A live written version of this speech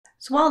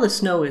So while the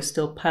snow is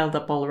still piled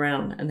up all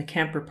around and the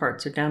camper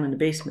parts are down in the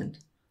basement,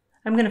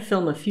 I'm going to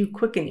film a few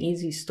quick and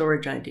easy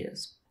storage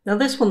ideas. Now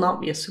this will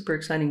not be a super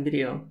exciting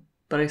video,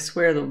 but I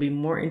swear there will be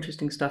more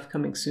interesting stuff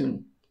coming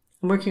soon.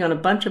 I'm working on a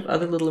bunch of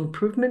other little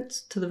improvements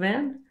to the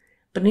van,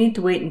 but I need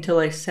to wait until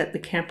I set the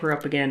camper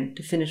up again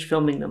to finish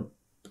filming them,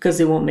 because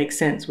they won't make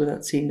sense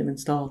without seeing them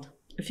installed.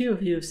 A few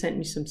of you have sent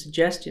me some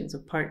suggestions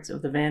of parts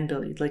of the van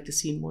build you'd like to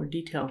see in more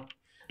detail,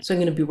 so I'm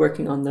going to be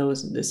working on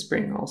those this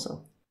spring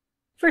also.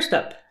 First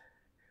up,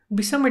 will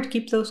be somewhere to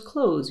keep those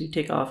clothes you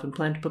take off and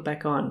plan to put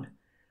back on,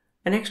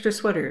 and extra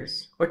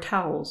sweaters, or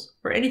towels,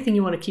 or anything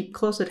you want to keep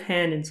close at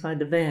hand inside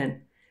the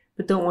van,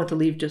 but don't want to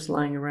leave just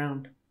lying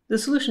around. The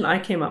solution I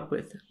came up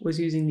with was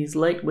using these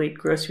lightweight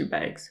grocery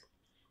bags.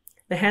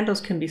 The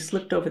handles can be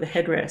slipped over the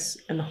headrests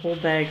and the whole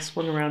bag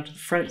swung around to the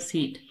front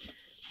seat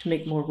to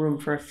make more room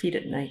for our feet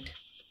at night.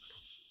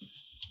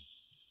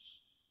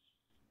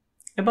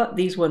 I bought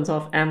these ones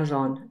off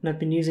Amazon and I've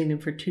been using them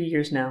for 2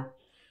 years now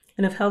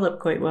and have held up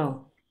quite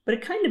well. But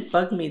it kind of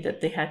bugged me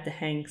that they had to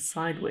hang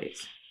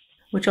sideways,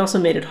 which also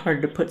made it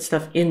harder to put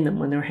stuff in them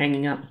when they were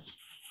hanging up.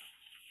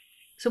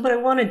 So what I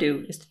want to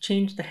do is to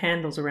change the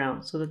handles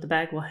around so that the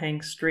bag will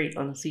hang straight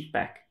on the seat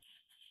back.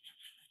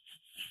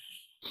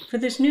 For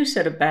this new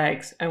set of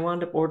bags, I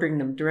wound up ordering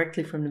them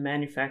directly from the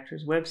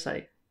manufacturer's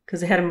website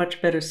because they had a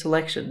much better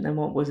selection than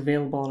what was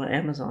available on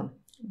Amazon.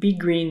 Be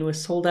Green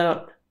was sold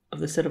out of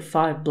the set of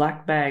 5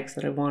 black bags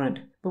that I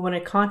wanted, but when I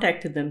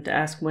contacted them to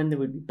ask when they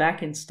would be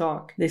back in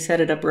stock, they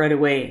set it up right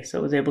away, so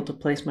I was able to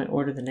place my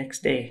order the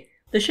next day.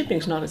 The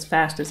shipping's not as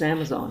fast as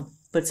Amazon,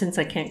 but since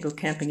I can't go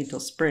camping until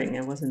spring,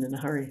 I wasn't in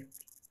a hurry.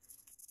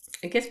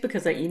 I guess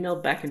because I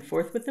emailed back and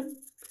forth with them,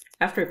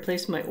 after I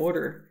placed my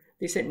order,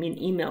 they sent me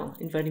an email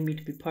inviting me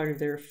to be part of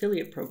their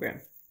affiliate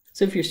program.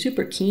 So if you're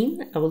super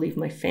keen, I will leave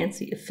my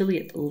fancy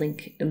affiliate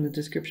link in the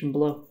description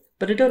below.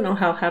 But I don't know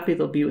how happy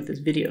they'll be with this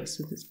video,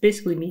 since it's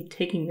basically me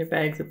taking their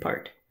bags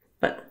apart.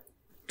 But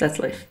that's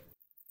life.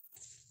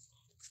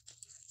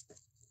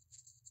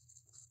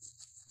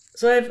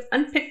 So I've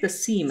unpicked the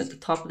seam at the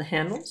top of the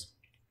handles,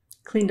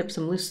 cleaned up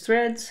some loose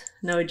threads.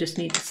 Now I just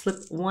need to slip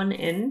one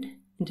end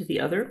into the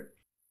other.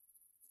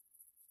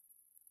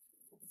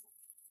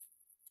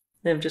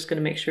 Then I'm just going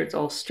to make sure it's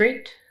all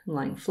straight and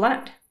lying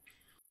flat.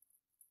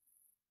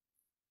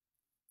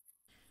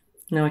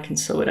 Now I can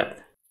sew it up.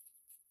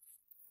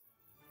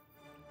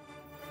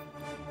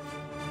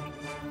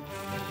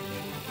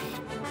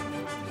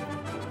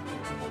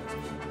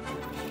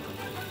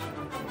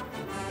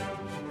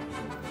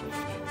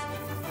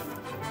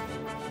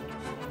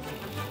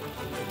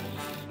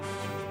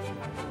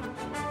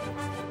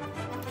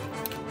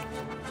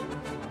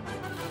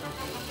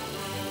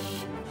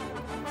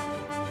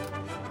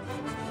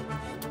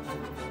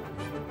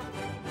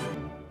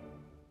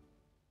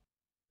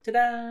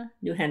 Ta-da!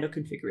 New handle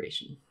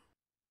configuration.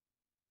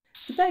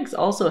 The bags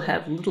also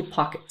have little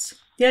pockets.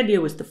 The idea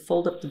was to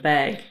fold up the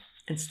bag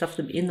and stuff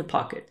them in the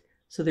pocket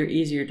so they're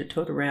easier to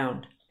tote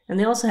around. And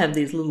they also have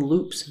these little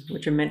loops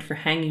which are meant for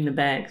hanging the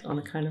bags on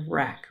a kind of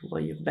rack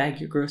while you bag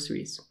your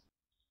groceries.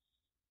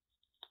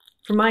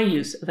 For my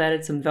use, I've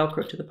added some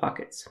Velcro to the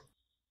pockets.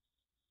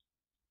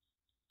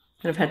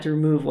 And I've had to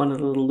remove one of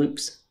the little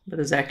loops, but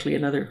there's actually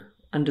another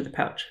under the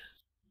pouch.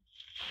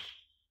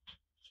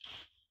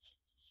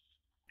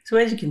 So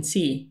as you can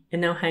see, it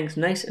now hangs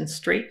nice and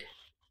straight,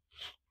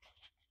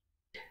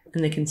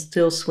 and they can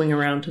still swing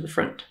around to the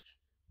front.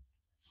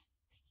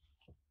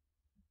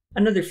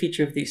 Another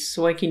feature of these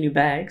swanky new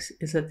bags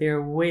is that they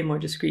are way more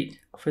discreet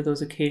for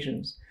those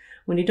occasions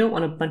when you don't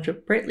want a bunch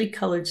of brightly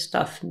colored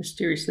stuff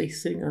mysteriously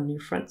sitting on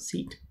your front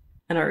seat.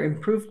 And our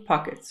improved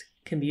pockets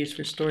can be used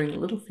for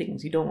storing little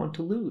things you don't want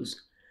to lose,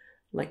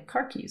 like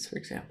car keys, for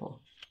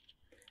example.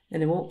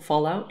 And they won't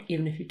fall out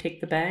even if you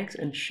take the bags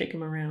and shake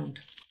them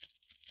around.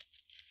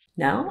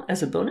 Now,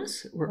 as a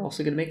bonus, we're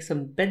also going to make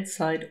some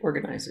bedside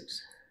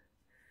organizers.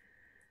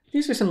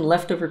 These are some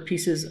leftover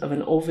pieces of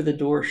an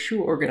over-the-door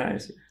shoe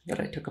organizer that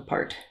I took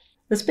apart.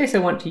 The space I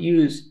want to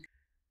use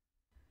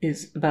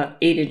is about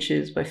 8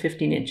 inches by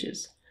 15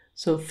 inches,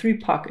 so 3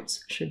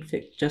 pockets should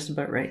fit just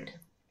about right.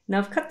 Now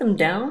I've cut them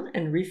down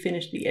and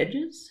refinished the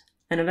edges,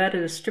 and I've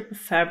added a strip of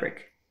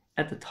fabric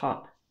at the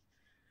top.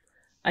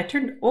 I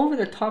turned over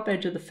the top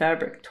edge of the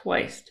fabric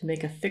twice to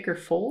make a thicker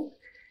fold,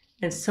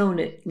 and sewn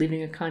it,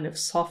 leaving a kind of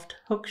soft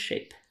hook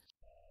shape.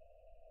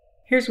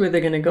 Here's where they're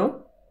going to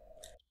go.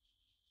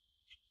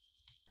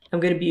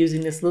 I'm going to be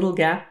using this little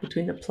gap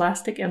between the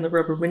plastic and the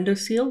rubber window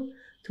seal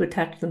to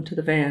attach them to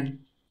the van.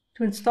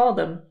 To install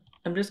them,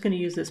 I'm just going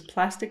to use this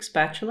plastic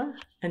spatula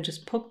and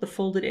just poke the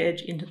folded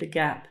edge into the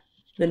gap.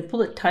 Then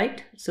pull it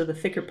tight so the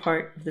thicker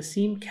part of the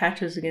seam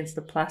catches against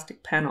the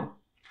plastic panel.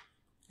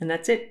 And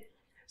that's it.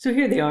 So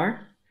here they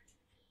are,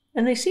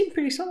 and they seem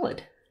pretty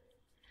solid.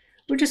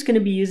 We're just going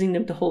to be using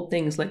them to hold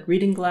things like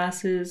reading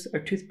glasses or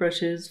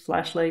toothbrushes,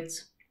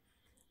 flashlights.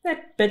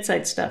 That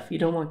bedside stuff you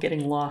don't want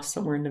getting lost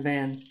somewhere in the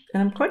van.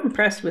 And I'm quite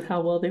impressed with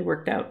how well they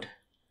worked out.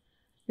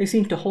 They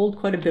seem to hold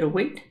quite a bit of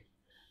weight,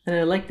 and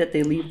I like that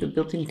they leave the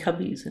built-in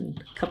cubbies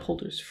and cup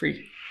holders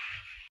free.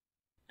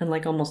 And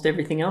like almost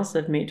everything else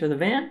I've made for the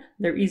van,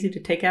 they're easy to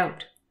take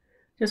out,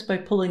 just by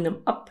pulling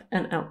them up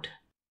and out.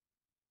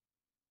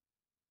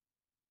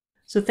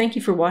 So thank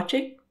you for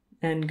watching,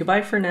 and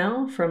goodbye for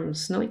now from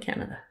snowy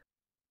Canada.